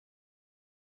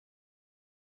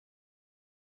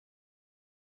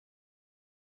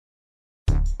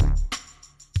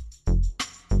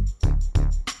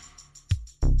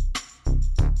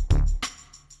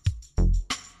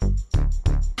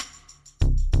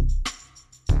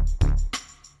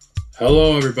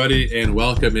Hello, everybody, and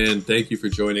welcome in. Thank you for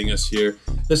joining us here.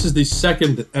 This is the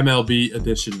second MLB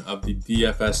edition of the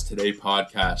DFS Today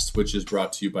podcast, which is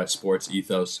brought to you by Sports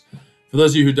Ethos. For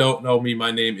those of you who don't know me, my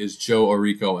name is Joe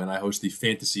Orico, and I host the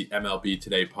Fantasy MLB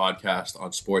Today podcast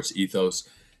on Sports Ethos.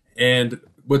 And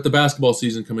with the basketball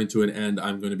season coming to an end,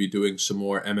 I'm going to be doing some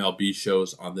more MLB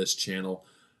shows on this channel.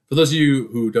 For those of you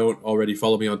who don't already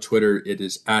follow me on Twitter, it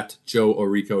is at Joe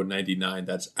Orico99.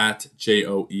 That's at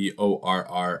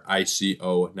JOEORRICO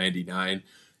 99.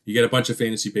 You get a bunch of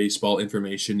fantasy baseball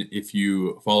information if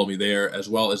you follow me there, as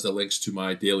well as the links to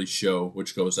my daily show,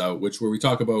 which goes out, where we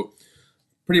talk about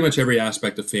pretty much every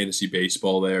aspect of fantasy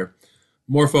baseball there.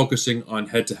 More focusing on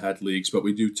head-to-head leagues, but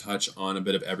we do touch on a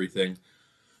bit of everything.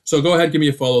 So go ahead, give me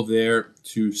a follow there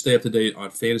to stay up to date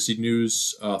on fantasy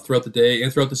news throughout the day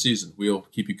and throughout the season. We'll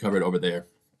keep you covered over there.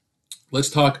 Let's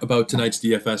talk about tonight's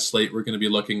DFS slate. We're going to be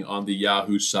looking on the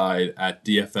Yahoo side at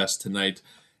DFS tonight.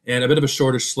 And a bit of a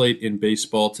shorter slate in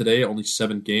baseball today, only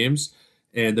 7 games.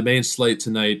 And the main slate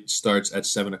tonight starts at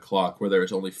 7 o'clock, where there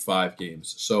is only 5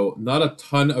 games. So not a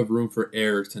ton of room for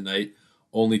error tonight,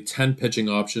 only 10 pitching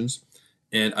options.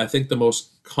 And I think the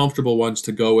most comfortable ones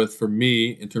to go with for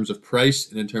me in terms of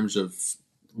price and in terms of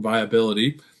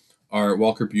viability are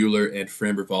Walker Buehler and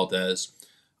Framber Valdez.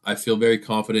 I feel very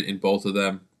confident in both of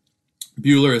them.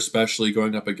 Buehler especially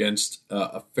going up against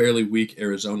a fairly weak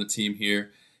Arizona team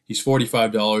here. He's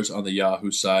 $45 on the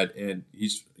Yahoo side, and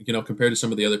he's, compared to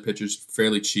some of the other pitchers,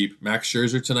 fairly cheap. Max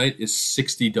Scherzer tonight is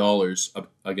 $60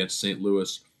 up against St.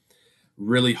 Louis.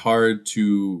 Really hard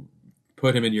to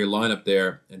put him in your lineup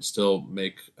there and still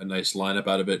make a nice lineup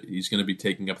out of it. He's going to be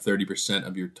taking up 30%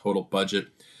 of your total budget.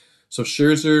 So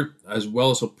Scherzer, as well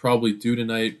as he'll probably do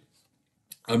tonight,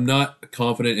 I'm not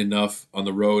confident enough on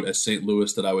the road as St.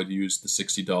 Louis that I would use the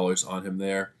 $60 on him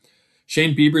there.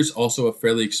 Shane Bieber's also a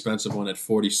fairly expensive one at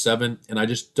 $47, and I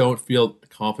just don't feel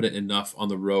confident enough on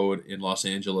the road in Los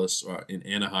Angeles or in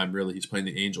Anaheim, really. He's playing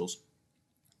the Angels,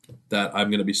 that I'm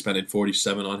going to be spending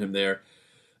 $47 on him there.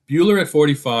 Buehler at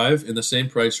 $45 in the same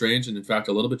price range, and in fact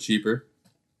a little bit cheaper,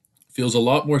 feels a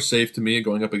lot more safe to me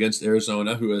going up against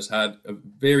Arizona, who has had a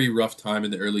very rough time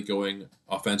in the early going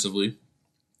offensively.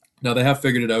 Now, they have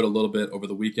figured it out a little bit over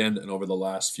the weekend and over the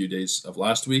last few days of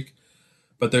last week,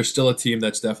 but they're still a team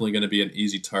that's definitely going to be an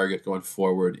easy target going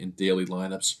forward in daily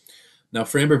lineups. Now,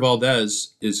 Framber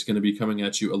Valdez is going to be coming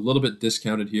at you a little bit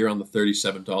discounted here on the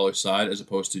 $37 side, as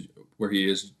opposed to where he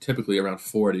is typically around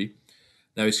 $40.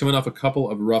 Now, he's coming off a couple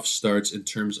of rough starts in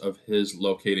terms of his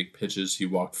locating pitches. He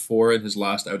walked 4 in his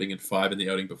last outing and 5 in the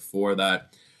outing before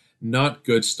that. Not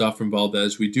good stuff from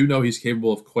Valdez. We do know he's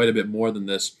capable of quite a bit more than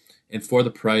this. And for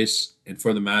the price and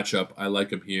for the matchup, I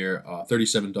like him here.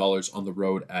 $37 on the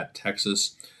road at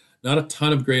Texas. Not a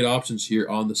ton of great options here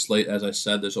on the slate. As I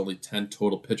said, there's only 10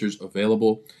 total pitchers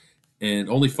available and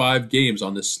only 5 games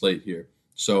on this slate here.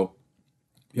 So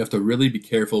you have to really be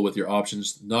careful with your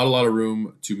options. Not a lot of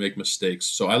room to make mistakes.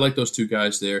 So I like those 2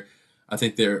 guys there. I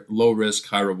think they're low risk,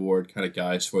 high reward kind of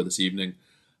guys for this evening.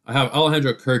 I have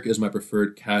Alejandro Kirk as my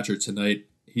preferred catcher tonight.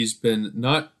 He's been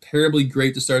not terribly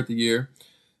great to start the year.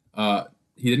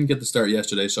 He didn't get the start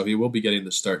yesterday, so he will be getting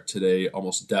the start today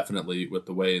almost definitely with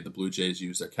the way the Blue Jays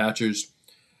use their catchers.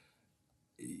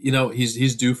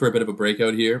 He's due for a bit of a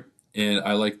breakout here. And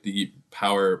I like the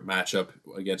power matchup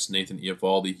against Nathan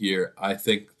Eovaldi here. I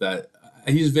think that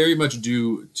he's very much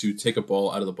due to take a ball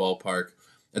out of the ballpark.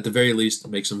 At the very least,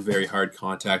 make some very hard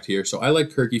contact here. So I like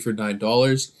Kirky for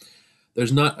 $9.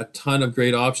 There's not a ton of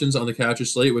great options on the catcher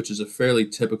slate, which is a fairly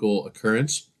typical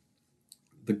occurrence.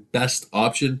 The best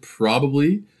option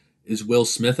probably is Will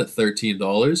Smith at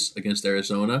 $13 against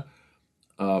Arizona.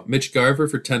 Mitch Garver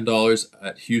for $10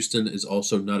 at Houston is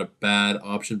also not a bad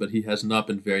option, but he has not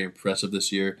been very impressive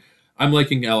this year. I'm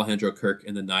liking Alejandro Kirk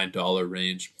in the $9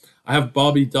 range. I have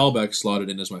Bobby Dahlbeck slotted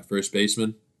in as my first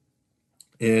baseman,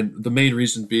 and the main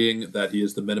reason being that he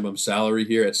is the minimum salary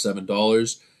here at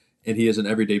 $7, and he is an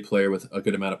everyday player with a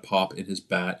good amount of pop in his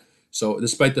bat. So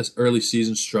despite this early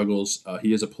season struggles,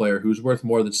 he is a player who's worth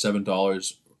more than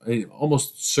 $7. He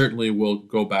almost certainly will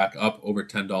go back up over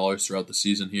 $10 throughout the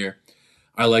season here.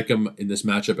 I like him in this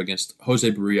matchup against Jose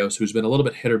Barrios, who's been a little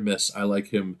bit hit or miss. I like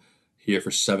him here for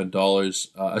 $7,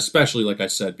 especially, like I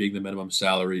said, being the minimum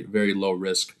salary, very low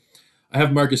risk. I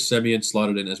have Marcus Semien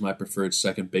slotted in as my preferred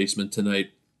second baseman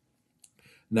tonight.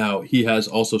 Now, he has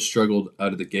also struggled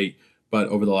out of the gate, but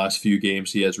over the last few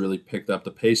games, he has really picked up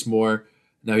the pace more.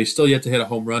 Now, he's still yet to hit a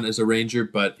home run as a Ranger,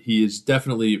 but he is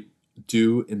definitely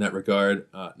due in that regard.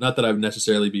 Not that I would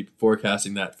necessarily be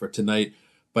forecasting that for tonight,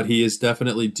 but he is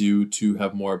definitely due to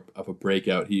have more of a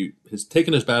breakout. He has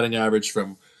taken his batting average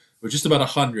from was just about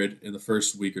 100 in the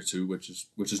first week or two, which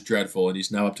is dreadful, and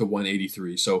he's now up to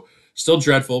 183. So still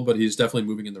dreadful, but he's definitely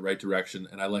moving in the right direction,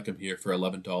 and I like him here for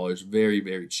 $11. Very,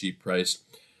 very cheap price.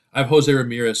 I have Jose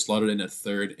Ramirez slotted in at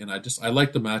third, and I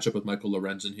like the matchup with Michael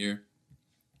Lorenzen here.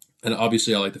 And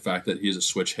obviously I like the fact that he is a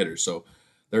switch hitter, so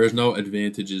there is no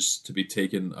advantages to be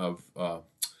taken of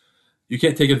you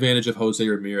can't take advantage of Jose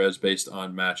Ramirez based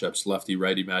on matchups,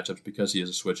 lefty-righty matchups, because he is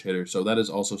a switch hitter. So that is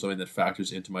also something that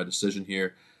factors into my decision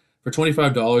here. For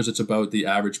 $25, it's about the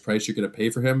average price you're going to pay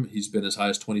for him. He's been as high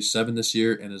as 27 this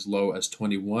year and as low as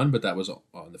 21, but that was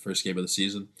on the first game of the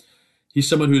season. He's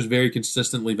someone who's very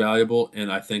consistently valuable,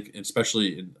 and I think,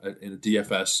 especially in a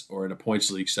DFS or in a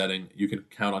points league setting, you can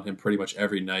count on him pretty much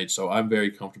every night. So I'm very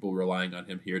comfortable relying on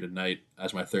him here tonight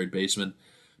as my third baseman.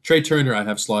 Trey Turner, I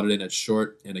have slotted in at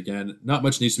short, and again, not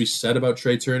much needs to be said about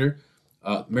Trey Turner.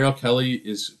 Merrill Kelly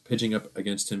is pitching up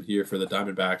against him here for the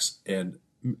Diamondbacks, and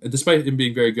despite him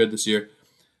being very good this year,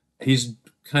 he's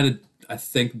kind of, I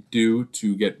think, due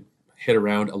to get hit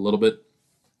around a little bit.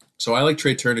 So I like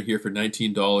Trey Turner here for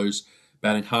 $19,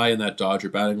 batting high in that Dodger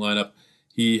batting lineup.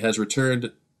 He has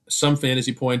returned some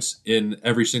fantasy points in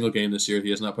every single game this year.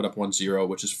 He has not put up 1-0,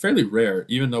 which is fairly rare,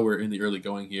 even though we're in the early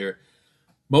going here.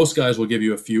 Most guys will give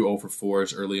you a few 0 for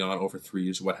 4s early on, 0 for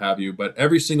 3s, what have you. But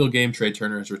every single game, Trey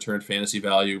Turner has returned fantasy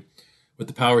value with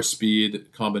the power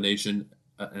speed combination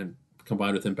and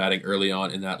combined with him batting early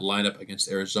on in that lineup against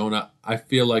Arizona. I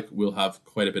feel like we'll have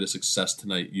quite a bit of success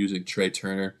tonight using Trey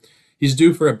Turner. He's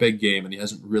due for a big game, and he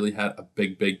hasn't really had a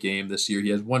big game this year.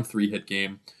 He has one 3-hit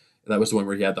game. That was the one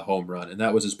where he had the home run, and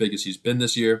that was as big as he's been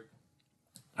this year.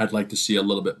 I'd like to see a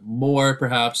little bit more,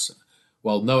 perhaps,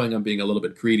 while knowing I'm being a little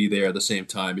bit greedy there at the same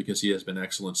time because he has been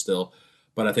excellent still.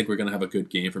 But I think we're going to have a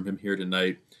good game from him here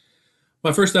tonight.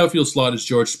 My first outfield slot is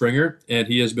George Springer, and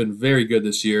he has been very good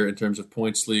this year in terms of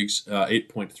points leagues,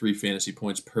 8.3 fantasy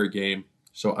points per game.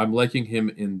 So I'm liking him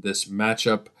in this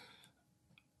matchup.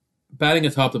 Batting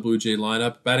atop the Blue Jay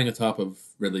lineup, batting atop of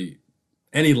really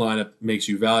any lineup makes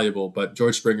you valuable, but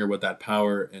George Springer with that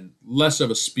power and less of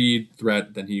a speed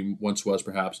threat than he once was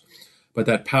perhaps, but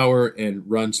that power and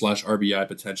run/RBI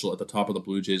potential at the top of the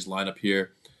Blue Jays lineup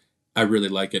here, I really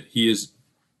like it. He is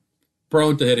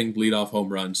prone to hitting leadoff home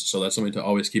runs, so that's something to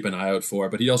always keep an eye out for,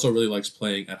 but he also really likes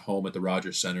playing at home at the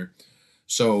Rogers Center.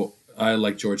 So I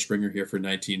like George Springer here for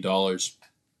 $19.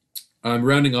 I'm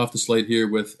rounding off the slate here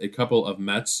with a couple of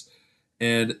Mets.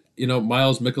 And,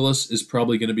 Miles Mikolas is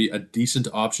probably going to be a decent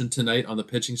option tonight on the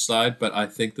pitching side, but I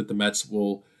think that the Mets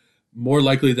will more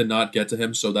likely than not get to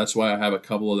him, so that's why I have a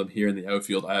couple of them here in the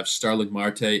outfield. I have Starling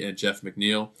Marte and Jeff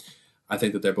McNeil. I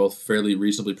think that they're both fairly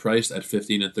reasonably priced at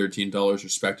 $15 and $13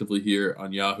 respectively here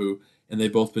on Yahoo, and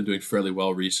they've both been doing fairly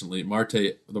well recently.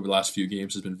 Marte, over the last few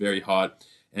games, has been very hot,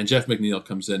 and Jeff McNeil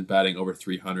comes in batting over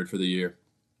 300 for the year.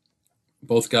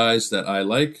 Both guys that I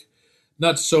like.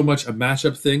 Not so much a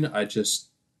matchup thing. I just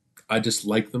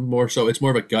like them more so. It's more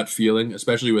of a gut feeling,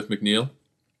 especially with McNeil.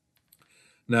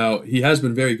 Now, he has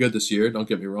been very good this year, don't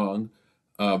get me wrong,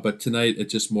 but tonight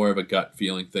it's just more of a gut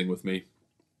feeling thing with me.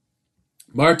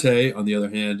 Marte, on the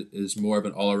other hand, is more of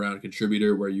an all-around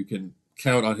contributor where you can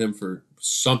count on him for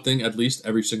something at least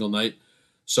every single night.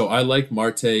 So I like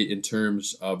Marte in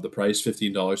terms of the price,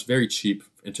 $15, very cheap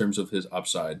in terms of his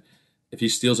upside. If he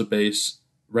steals a base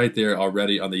right there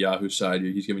already on the Yahoo side,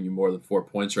 he's giving you more than 4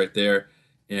 points right there,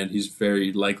 and he's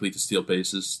very likely to steal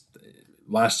bases.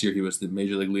 Last year, he was the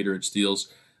major league leader in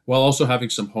steals, while also having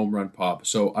some home run pop.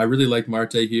 So I really like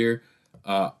Marte here.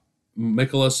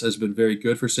 Mikolas has been very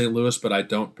good for St. Louis, but I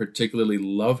don't particularly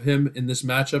love him in this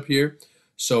matchup here.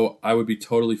 So I would be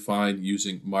totally fine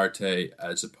using Marte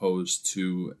as opposed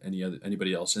to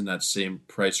anybody else in that same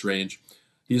price range.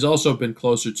 He's also been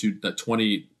closer to the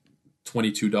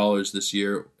 $22 this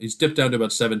year. He's dipped down to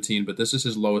about 17, but this is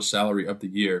his lowest salary of the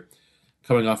year,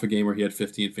 coming off a game where he had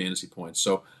 15 fantasy points.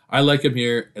 So I like him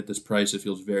here at this price. It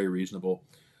feels very reasonable.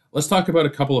 Let's talk about a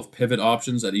couple of pivot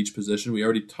options at each position. We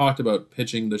already talked about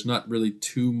pitching. There's not really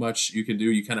too much you can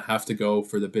do. You kind of have to go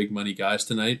for the big money guys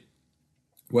tonight,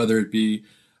 whether it be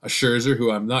a Scherzer, who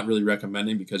I'm not really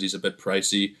recommending because he's a bit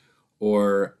pricey,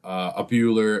 or a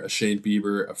Buehler, a Shane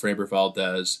Bieber, a Framber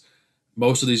Valdez.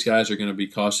 Most of these guys are going to be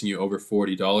costing you over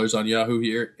 $40 on Yahoo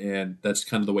here, and that's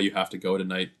kind of the way you have to go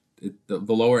tonight. The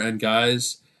lower-end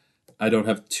guys, I don't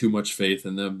have too much faith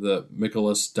in them. The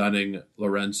Mikolas, Dunning,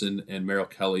 Lorenzen, and Merrill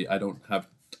Kelly, I don't have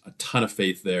a ton of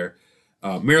faith there.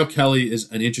 Merrill Kelly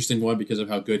is an interesting one because of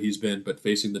how good he's been, but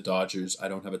facing the Dodgers, I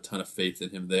don't have a ton of faith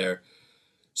in him there.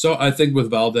 So I think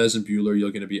with Valdez and Buehler,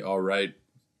 you're going to be all right.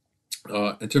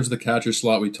 In terms of the catcher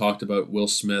slot, we talked about Will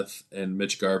Smith and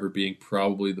Mitch Garver being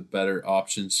probably the better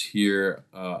options here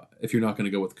if you're not going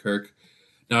to go with Kirk.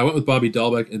 Now, I went with Bobby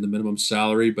Dahlbeck in the minimum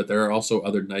salary, but there are also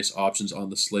other nice options on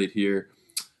the slate here.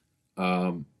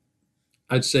 Um,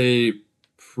 I'd say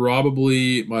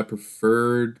probably my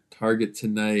preferred target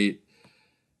tonight.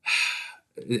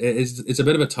 It's a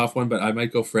bit of a tough one, but I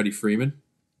might go Freddie Freeman.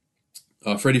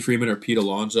 Freddie Freeman or Pete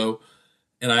Alonso.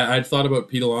 And I'd thought about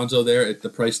Pete Alonso there. The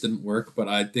price didn't work, but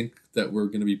I think that we're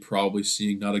going to be probably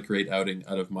seeing not a great outing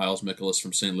out of Miles Mikolas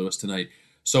from St. Louis tonight.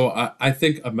 So I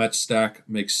think a Mets stack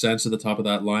makes sense at the top of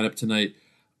that lineup tonight.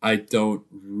 I don't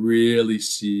really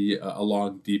see a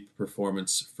long, deep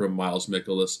performance from Miles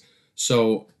Mikolas.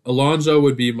 So Alonso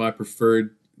would be my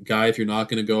preferred guy if you're not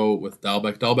going to go with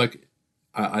Dalbec. Dalbec,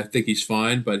 I think he's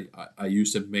fine, but I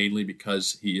used him mainly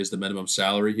because he is the minimum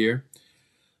salary here.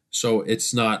 So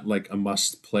it's not like a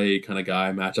must-play kind of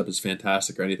guy. Matchup is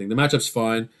fantastic or anything. The matchup's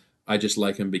fine. I just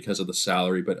like him because of the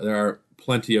salary, but there are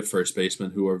plenty of first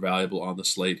basemen who are valuable on the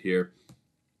slate here.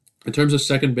 In terms of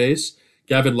second base,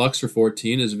 Gavin Lux for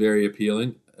 14 is very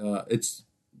appealing. It's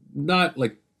not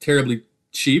like terribly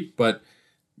cheap, but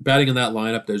batting in that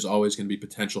lineup, there's always going to be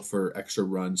potential for extra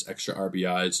runs, extra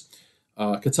RBIs.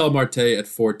 Ketel Marte at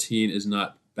 14 is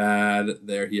not bad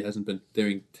there. He hasn't been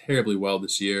doing terribly well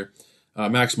this year.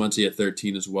 Max Muncy at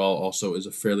 13 as well also is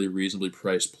a fairly reasonably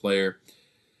priced player.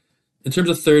 In terms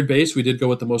of third base, we did go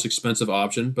with the most expensive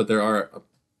option, but there are a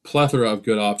plethora of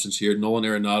good options here. Nolan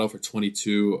Arenado for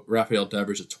 22, Rafael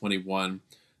Devers at 21,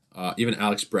 even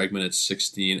Alex Bregman at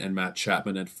 16, and Matt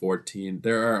Chapman at 14.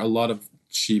 There are a lot of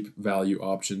cheap value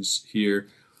options here.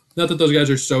 Not that those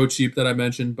guys are so cheap that I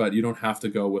mentioned, but you don't have to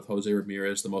go with Jose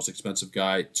Ramirez, the most expensive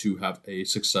guy, to have a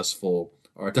successful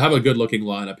or to have a good-looking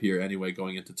lineup here anyway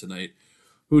going into tonight.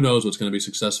 Who knows what's going to be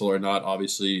successful or not?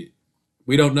 Obviously,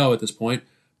 we don't know at this point,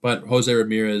 but Jose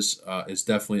Ramirez is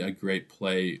definitely a great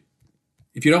play.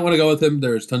 If you don't want to go with him,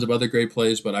 there's tons of other great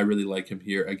plays, but I really like him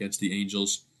here against the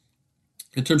Angels.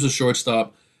 In terms of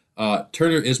shortstop,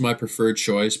 Turner is my preferred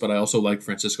choice, but I also like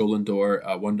Francisco Lindor,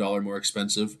 $1 more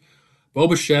expensive. Bo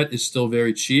Bichette is still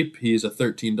very cheap. He's a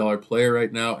 $13 player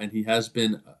right now, and he has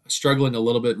been struggling a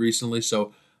little bit recently,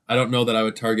 so I don't know that I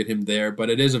would target him there, but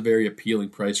it is a very appealing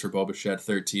price for Bo Bichette,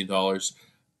 $13,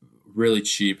 really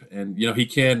cheap. And, he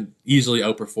can easily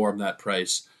outperform that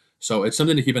price. So it's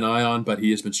something to keep an eye on, but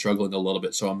he has been struggling a little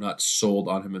bit, so I'm not sold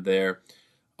on him there.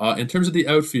 In terms of the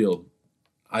outfield,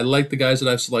 I like the guys that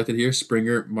I've selected here,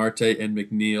 Springer, Marte, and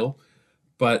McNeil.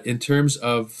 But in terms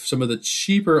of some of the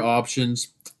cheaper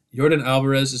options, Jordan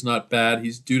Alvarez is not bad.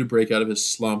 He's due to break out of his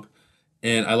slump,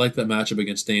 and I like that matchup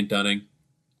against Dane Dunning.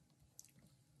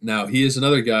 Now, he is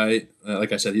another guy,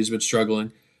 like I said, he's been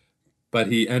struggling, but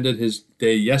he ended his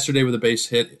day yesterday with a base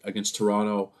hit against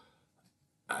Toronto.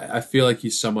 I feel like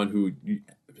he's someone who,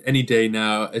 any day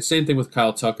now, it's the same thing with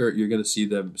Kyle Tucker, you're going to see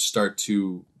them start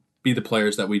to be the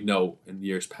players that we know in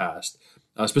years past.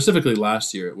 Specifically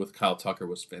last year with Kyle Tucker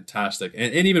was fantastic,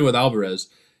 and even with Alvarez,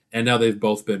 and now they've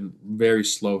both been very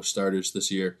slow starters this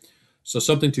year. So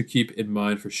something to keep in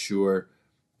mind for sure,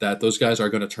 that those guys are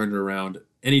going to turn it around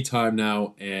anytime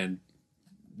now, and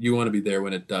you want to be there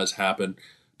when it does happen.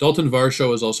 Dalton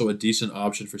Varsho is also a decent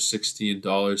option for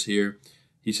 $16 here.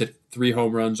 He's hit 3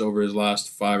 home runs over his last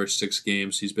 5 or 6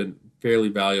 games. He's been fairly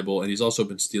valuable, and he's also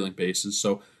been stealing bases.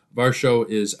 So Varsho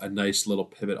is a nice little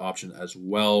pivot option as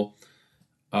well.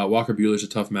 Walker Buehler's a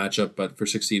tough matchup, but for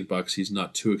 $16, he's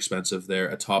not too expensive there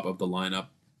atop of the lineup.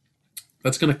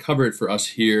 That's going to cover it for us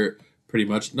here pretty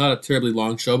much. Not a terribly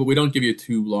long show, but we don't give you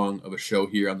too long of a show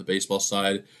here on the baseball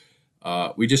side.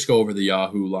 We just go over the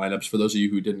Yahoo lineups. For those of you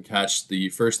who didn't catch the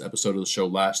first episode of the show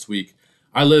last week,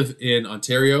 I live in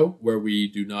Ontario, where we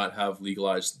do not have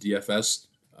legalized DFS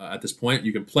at this point.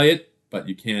 You can play it, but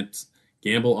you can't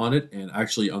gamble on it. And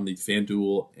actually on the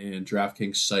FanDuel and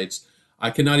DraftKings sites, I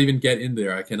cannot even get in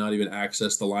there. I cannot even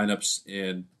access the lineups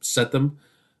and set them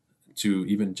to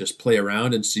even just play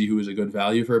around and see who is a good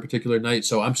value for a particular night.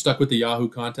 So I'm stuck with the Yahoo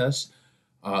contests.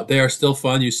 They are still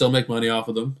fun. You still make money off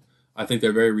of them. I think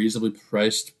they're very reasonably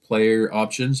priced player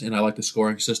options, and I like the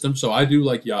scoring system. So I do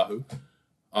like Yahoo.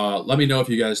 Let me know if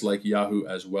you guys like Yahoo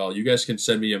as well. You guys can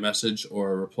send me a message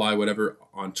or a reply, whatever,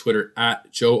 on Twitter at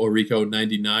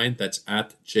JoeOrrico99. That's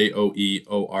at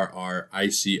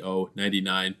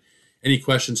JoeOrrico99. Any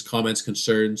questions, comments,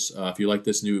 concerns? If you like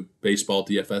this new baseball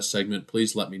DFS segment,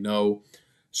 please let me know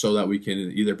so that we can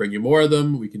either bring you more of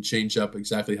them, we can change up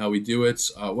exactly how we do it.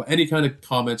 Any kind of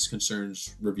comments,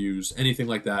 concerns, reviews, anything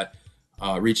like that,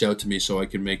 reach out to me so I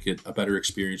can make it a better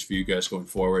experience for you guys going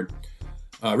forward.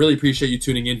 Really appreciate you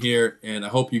tuning in here, and I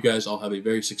hope you guys all have a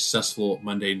very successful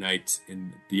Monday night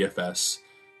in DFS.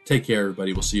 Take care,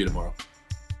 everybody. We'll see you tomorrow.